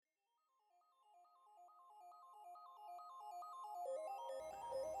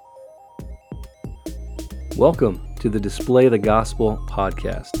Welcome to the Display the Gospel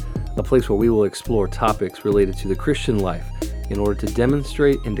podcast, a place where we will explore topics related to the Christian life in order to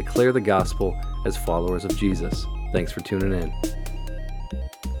demonstrate and declare the gospel as followers of Jesus. Thanks for tuning in.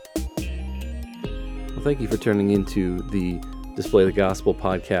 Well, thank you for tuning into the Display the Gospel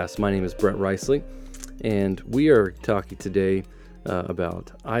podcast. My name is Brent Risley, and we are talking today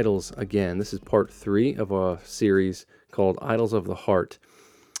about idols again. This is part 3 of a series called Idols of the Heart.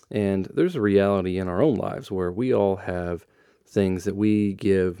 And there's a reality in our own lives where we all have things that we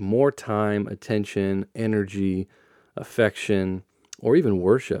give more time, attention, energy, affection, or even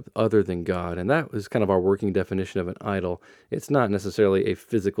worship other than God. And that is kind of our working definition of an idol. It's not necessarily a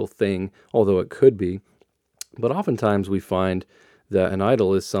physical thing, although it could be. But oftentimes we find that an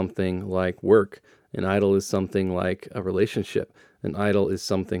idol is something like work. An idol is something like a relationship. An idol is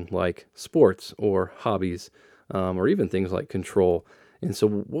something like sports or hobbies, or even things like control. And so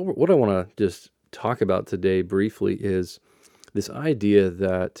what I want to just talk about today briefly is this idea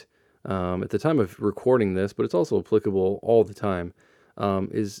that at the time of recording this, but it's also applicable all the time,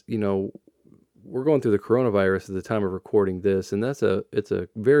 we're going through the coronavirus at the time of recording this, and it's a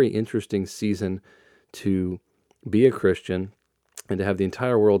very interesting season to be a Christian and to have the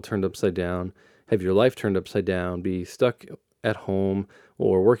entire world turned upside down, have your life turned upside down, be stuck at home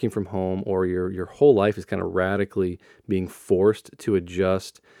or working from home, or your whole life is kind of radically being forced to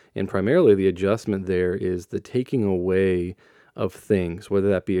adjust. And primarily the adjustment there is the taking away of things, whether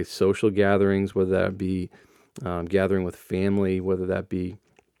that be social gatherings, whether that be gathering with family, whether that be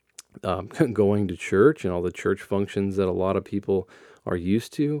going to church and all the church functions that a lot of people are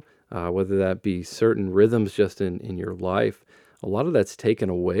used to, whether that be certain rhythms just in your life. A lot of that's taken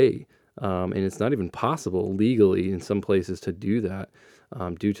away. And it's not even possible legally in some places to do that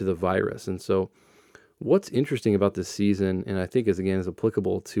due to the virus. And so what's interesting about this season, and I think is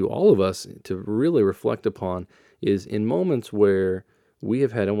applicable to all of us to really reflect upon, is in moments where we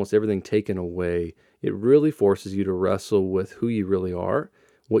have had almost everything taken away, it really forces you to wrestle with who you really are,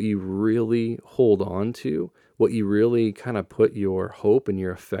 what you really hold on to, what you really kind of put your hope and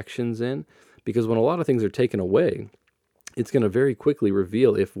your affections in. Because when a lot of things are taken away, it's going to very quickly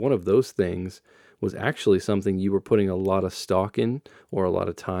reveal if one of those things was actually something you were putting a lot of stock in, or a lot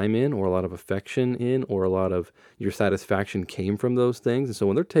of time in, or a lot of affection in, or a lot of your satisfaction came from those things. And so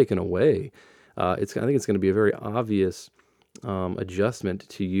when they're taken away, I think it's going to be a very obvious adjustment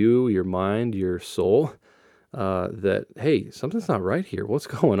to you, your mind, your soul, that, hey, something's not right here. What's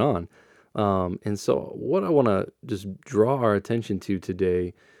going on? And so what I want to just draw our attention to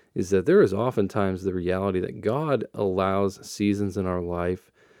today is that there is oftentimes the reality that God allows seasons in our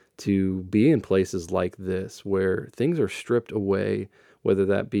life to be in places like this, where things are stripped away, whether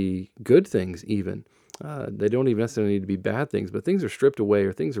that be good things even. They don't even necessarily need to be bad things, but things are stripped away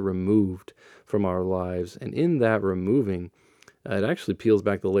or things are removed from our lives. And in that removing, it actually peels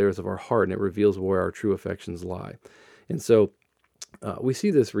back the layers of our heart and it reveals where our true affections lie. And so we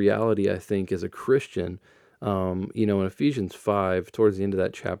see this reality, I think, as a Christian. In Ephesians 5, towards the end of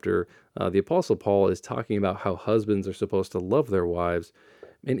that chapter, the Apostle Paul is talking about how husbands are supposed to love their wives.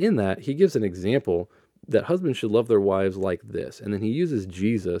 And in that, he gives an example that husbands should love their wives like this. And then he uses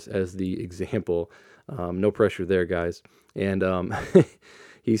Jesus as the example. No pressure there, guys. And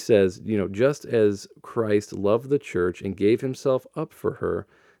he says, just as Christ loved the church and gave himself up for her,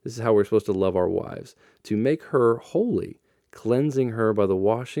 this is how we're supposed to love our wives, to make her holy, cleansing her by the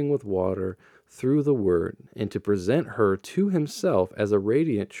washing with water through the word, and to present her to himself as a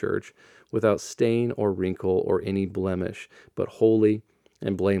radiant church without stain or wrinkle or any blemish, but holy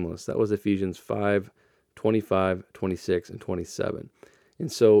and blameless. That was Ephesians 5, 25, 26, and 27.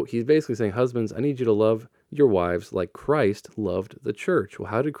 And so he's basically saying, husbands, I need you to love your wives like Christ loved the church. Well,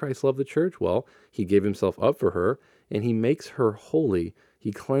 how did Christ love the church? Well, he gave himself up for her, and he makes her holy.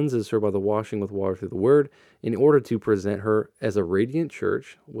 He cleanses her by the washing with water through the word in order to present her as a radiant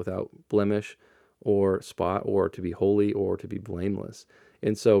church without blemish or spot, or to be holy or to be blameless.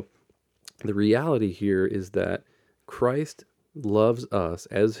 And so the reality here is that Christ loves us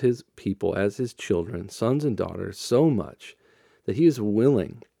as his people, as his children, sons and daughters, so much that he is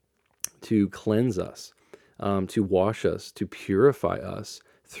willing to cleanse us, to wash us, to purify us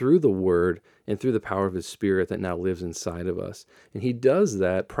through the word and through the power of his spirit that now lives inside of us. And he does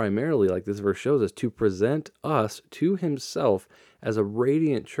that primarily, like this verse shows us, to present us to himself as a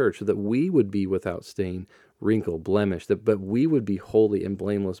radiant church so that we would be without stain, wrinkle, blemish, but we would be holy and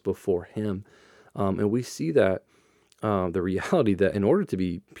blameless before him. And we see that the reality that in order to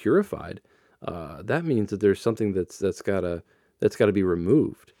be purified, that means that there's something that's got to be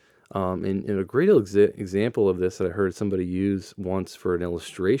removed. And a great example of this that I heard somebody use once for an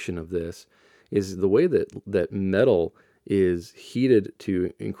illustration of this is the way that metal is heated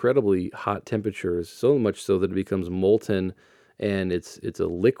to incredibly hot temperatures, so much so that it becomes molten and it's a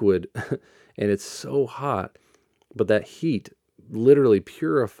liquid and it's so hot, but that heat literally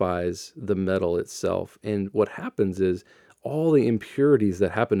purifies the metal itself. And what happens is all the impurities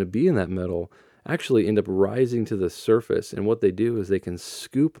that happen to be in that metal actually end up rising to the surface. And what they do is they can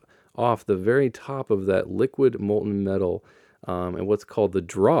scoop off the very top of that liquid molten metal and what's called the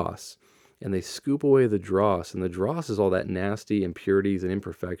dross. And they scoop away the dross. And the dross is all that nasty impurities and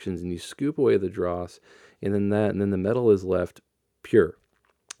imperfections. And you scoop away the dross, and then the metal is left pure,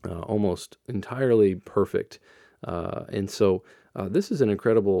 almost entirely perfect. And so this is an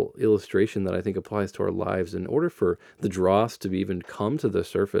incredible illustration that I think applies to our lives. In order for the dross to even come to the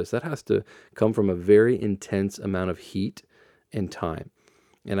surface, that has to come from a very intense amount of heat and time.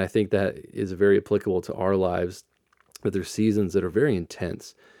 And I think that is very applicable to our lives, that there's seasons that are very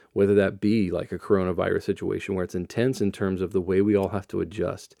intense, whether that be like a coronavirus situation where it's intense in terms of the way we all have to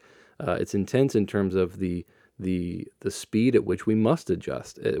adjust. It's intense in terms of the speed at which we must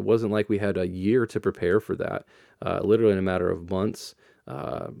adjust. It wasn't like we had a year to prepare for that. Literally in a matter of months,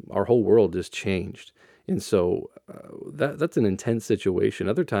 our whole world just changed. And so that's an intense situation.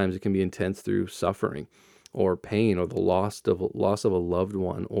 Other times it can be intense through suffering or pain or the loss of a loved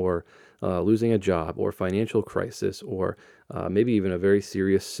one, or losing a job, or financial crisis, or maybe even a very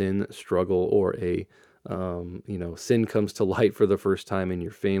serious sin struggle, or sin comes to light for the first time in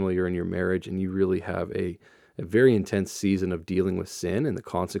your family or in your marriage, and you really have a very intense season of dealing with sin and the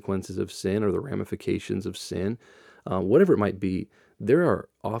consequences of sin or the ramifications of sin. Whatever it might be, there are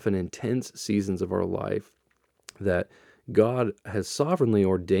often intense seasons of our life that God has sovereignly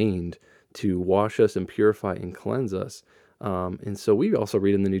ordained to wash us and purify and cleanse us. And so we also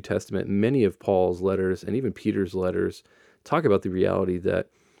read in the New Testament, many of Paul's letters and even Peter's letters talk about the reality that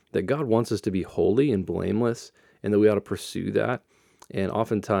God wants us to be holy and blameless, and that we ought to pursue that. And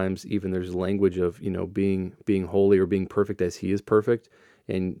oftentimes, even there's language of, being holy or being perfect as he is perfect.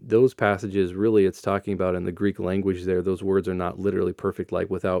 And those passages, really, it's talking about in the Greek language there, those words are not literally perfect, like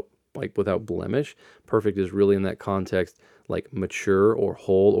without blemish. Perfect is really in that context, like mature or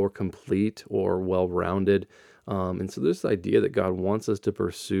whole or complete or well-rounded. And so this idea that God wants us to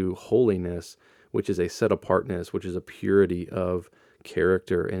pursue holiness, which is a set-apartness, which is a purity of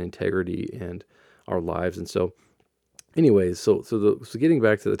character and integrity and our lives. And so anyways, so getting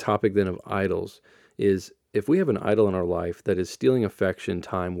back to the topic then of idols, is if we have an idol in our life that is stealing affection,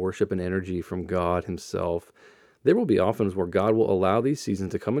 time, worship, and energy from God himself, there will be often where God will allow these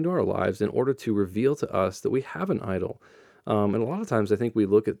seasons to come into our lives in order to reveal to us that we have an idol. And a lot of times I think we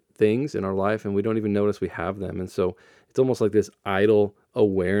look at things in our life and we don't even notice we have them. And so it's almost like this idol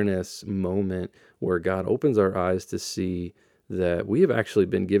awareness moment where God opens our eyes to see that we have actually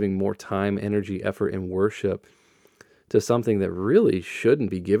been giving more time, energy, effort, and worship to something that really shouldn't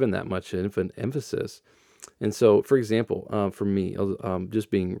be given that much emphasis. And so, for example, for me, just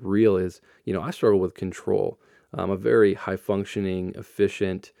being real is, I struggle with control. I'm a very high-functioning,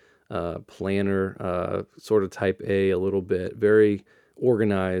 efficient planner, sort of type A little bit, very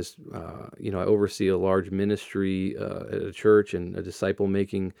organized. I oversee a large ministry at a church and a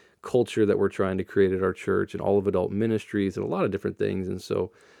disciple-making culture that we're trying to create at our church, and all of adult ministries and a lot of different things. And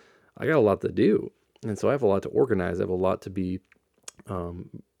so I got a lot to do. And so I have a lot to organize. I have a lot to be, I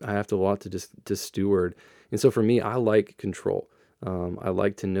have a lot to just to steward. And so for me, I like control. I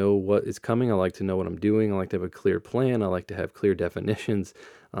like to know what is coming. I like to know what I'm doing. I like to have a clear plan. I like to have clear definitions.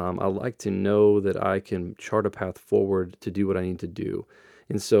 I like to know that I can chart a path forward to do what I need to do.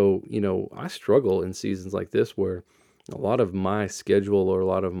 And so, I struggle in seasons like this where a lot of my schedule or a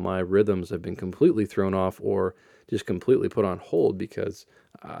lot of my rhythms have been completely thrown off or just completely put on hold because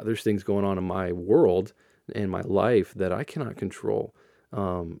there's things going on in my world and my life that I cannot control.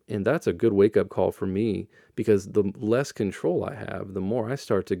 And that's a good wake-up call for me, because the less control I have, the more I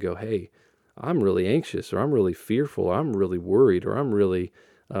start to go, hey, I'm really anxious, or I'm really fearful, or I'm really worried, or I'm really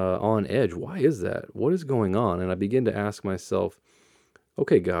on edge. Why is that? What is going on? And I begin to ask myself,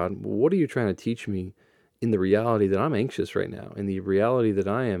 okay, God, what are you trying to teach me in the reality that I'm anxious right now, in the reality that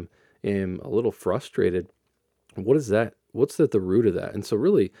I am a little frustrated? What is that? What's at the root of that? And so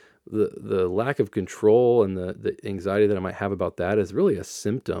really the lack of control and the anxiety that I might have about that is really a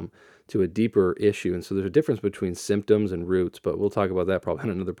symptom to a deeper issue. And so there's a difference between symptoms and roots, but we'll talk about that probably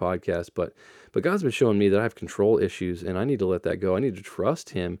on another podcast. But God's been showing me that I have control issues and I need to let that go. I need to trust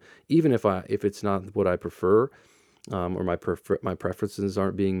him, even if it's not what I prefer, or my preferences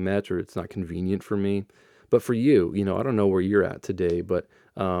aren't being met, or it's not convenient for me. But for you, I don't know where you're at today, but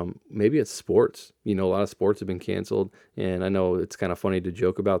maybe it's sports. A lot of sports have been canceled, and I know it's kind of funny to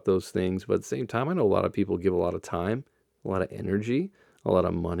joke about those things, but at the same time, I know a lot of people give a lot of time, a lot of energy, a lot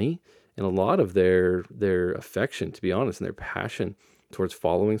of money, and a lot of their affection, to be honest, and their passion towards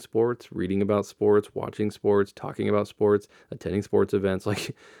following sports, reading about sports, watching sports, talking about sports, attending sports events,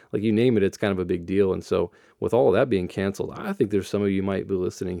 like you name it, it's kind of a big deal. And so with all of that being canceled, I think there's some of you might be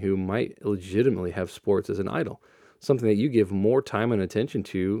listening who might legitimately have sports as an idol, something that you give more time and attention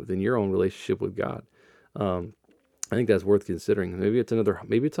to than your own relationship with God. I think that's worth considering. Maybe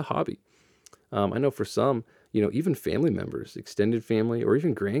it's a hobby. I know for some, even family members, extended family, or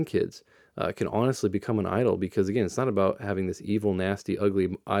even grandkids can honestly become an idol because, again, it's not about having this evil, nasty,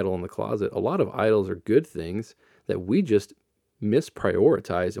 ugly idol in the closet. A lot of idols are good things that we just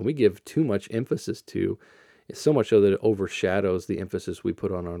misprioritize and we give too much emphasis to, so much so that it overshadows the emphasis we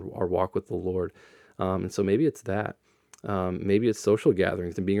put on our walk with the Lord. And so maybe it's that. Maybe it's social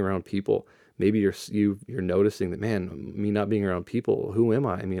gatherings and being around people. Maybe you're noticing that, man, me not being around people, who am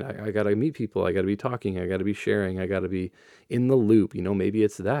I? I mean, I got to meet people. I got to be talking. I got to be sharing. I got to be in the loop. Maybe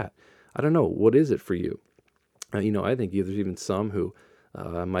it's that. I don't know. What is it for you? I think there's even some who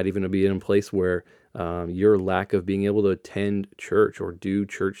might even be in a place where your lack of being able to attend church or do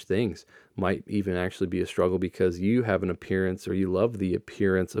church things might even actually be a struggle because you have an appearance or you love the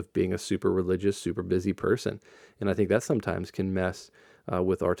appearance of being a super religious, super busy person. And I think that sometimes can mess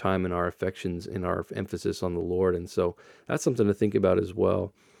with our time and our affections and our emphasis on the Lord. And so that's something to think about as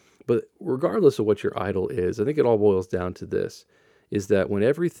well. But regardless of what your idol is, I think it all boils down to this, is that when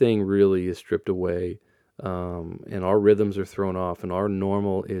everything really is stripped away and our rhythms are thrown off and our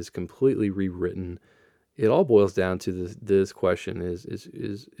normal is completely rewritten, it all boils down to this question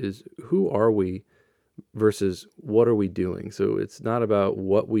is who are we versus what are we doing? So it's not about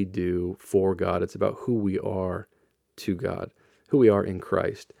what we do for God. It's about who we are to God, who we are in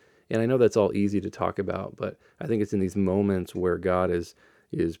Christ. And I know that's all easy to talk about, but I think it's in these moments where God is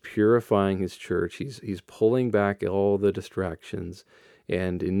purifying his church. He's pulling back all the distractions.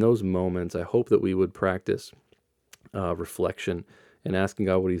 And in those moments, I hope that we would practice reflection and asking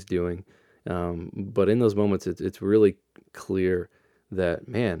God what he's doing. But in those moments, it's really clear that,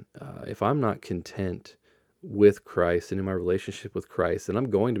 man, if I'm not content with Christ and in my relationship with Christ, then I'm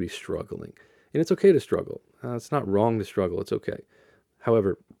going to be struggling. And it's okay to struggle. It's not wrong to struggle. It's okay.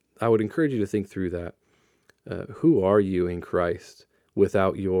 However, I would encourage you to think through that. Who are you in Christ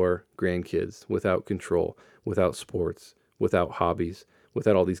without your grandkids, without control, without sports, without hobbies,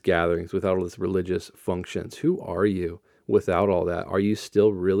 without all these gatherings, without all these religious functions? Who are you without all that? Are you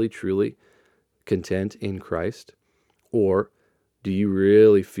still really, truly content in Christ? Or do you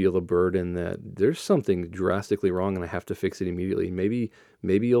really feel the burden that there's something drastically wrong and I have to fix it immediately?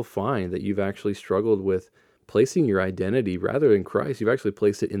 Maybe you'll find that you've actually struggled with placing your identity rather in Christ. You've actually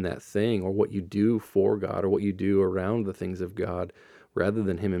placed it in that thing or what you do for God or what you do around the things of God rather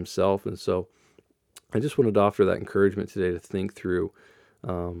than him himself. And so I just wanted to offer that encouragement today to think through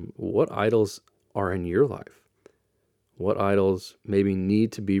what idols are in your life. What idols maybe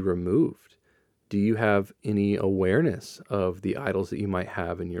need to be removed? Do you have any awareness of the idols that you might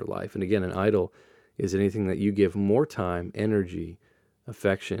have in your life? And again, an idol is anything that you give more time, energy,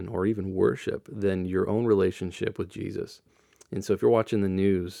 affection, or even worship than your own relationship with Jesus. And so if you're watching the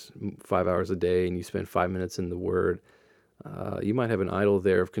news 5 hours a day and you spend 5 minutes in the Word, you might have an idol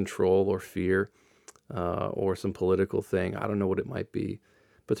there of control or fear or some political thing. I don't know what it might be,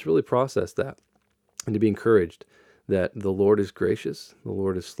 but to really process that and to be encouraged that the Lord is gracious, the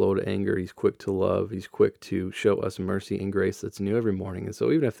Lord is slow to anger, he's quick to love, he's quick to show us mercy and grace that's new every morning. And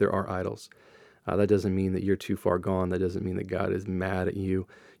so even if there are idols, that doesn't mean that you're too far gone. That doesn't mean that God is mad at you.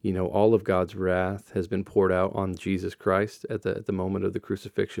 All of God's wrath has been poured out on Jesus Christ at the moment of the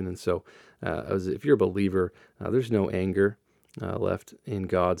crucifixion. And so if you're a believer, there's no anger left in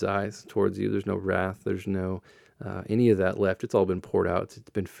God's eyes towards you. There's no wrath. There's no any of that left. It's all been poured out. It's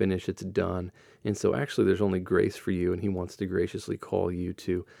been finished. It's done. And so actually there's only grace for you, and he wants to graciously call you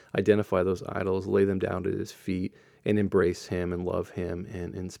to identify those idols, lay them down at his feet, and embrace him and love him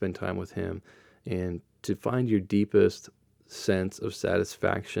and spend time with him, and to find your deepest sense of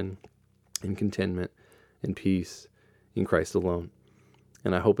satisfaction and contentment and peace in Christ alone.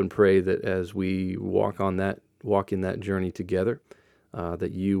 And I hope and pray that as we walk in that journey together,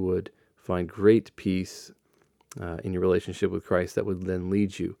 that you would find great peace in your relationship with Christ that would then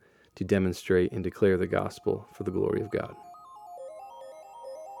lead you to demonstrate and declare the gospel for the glory of God.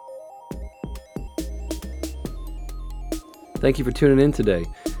 Thank you for tuning in today.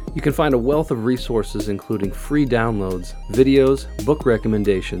 You can find a wealth of resources including free downloads, videos, book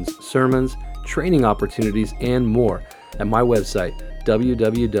recommendations, sermons, training opportunities, and more at my website,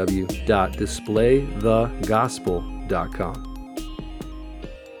 www.displaythegospel.com.